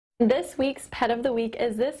This week's pet of the week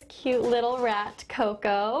is this cute little rat,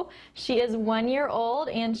 Coco. She is 1 year old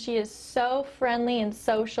and she is so friendly and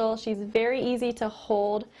social. She's very easy to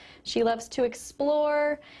hold. She loves to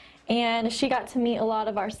explore, and she got to meet a lot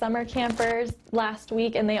of our summer campers last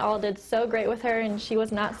week, and they all did so great with her, and she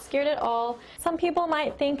was not scared at all. Some people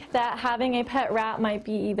might think that having a pet rat might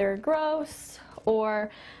be either gross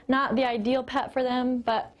or not the ideal pet for them,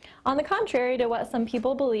 but on the contrary to what some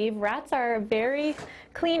people believe, rats are very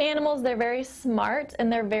clean animals. They're very smart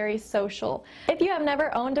and they're very social. If you have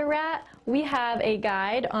never owned a rat, we have a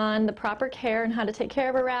guide on the proper care and how to take care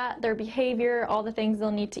of a rat, their behavior, all the things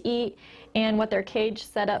they'll need to eat, and what their cage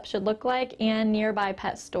setup should look like, and nearby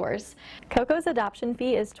pet stores. Coco's adoption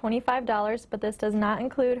fee is $25, but this does not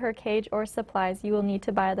include her cage or supplies. You will need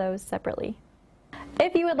to buy those separately.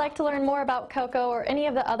 If you would like to learn more about Coco or any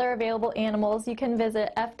of the other available animals, you can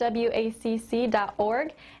visit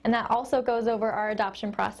fwacc.org, and that also goes over our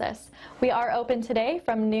adoption process. We are open today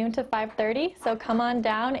from noon to 5:30, so come on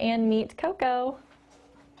down and meet Coco.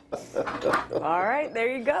 All right,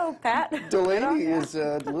 there you go, Pat. Delaney is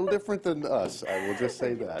a little different than us, I will just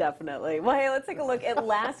say that. Definitely. Well, hey, let's take a look at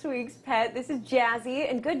last week's pet. This is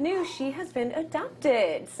Jazzy, and good news, she has been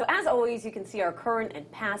adopted. So as always, you can see our current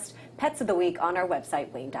and past pets of the week on our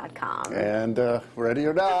website, wayne.com. And ready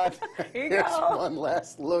or not, Here you here's go. one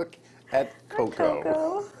last look at Coco.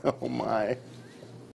 Coco. Oh my.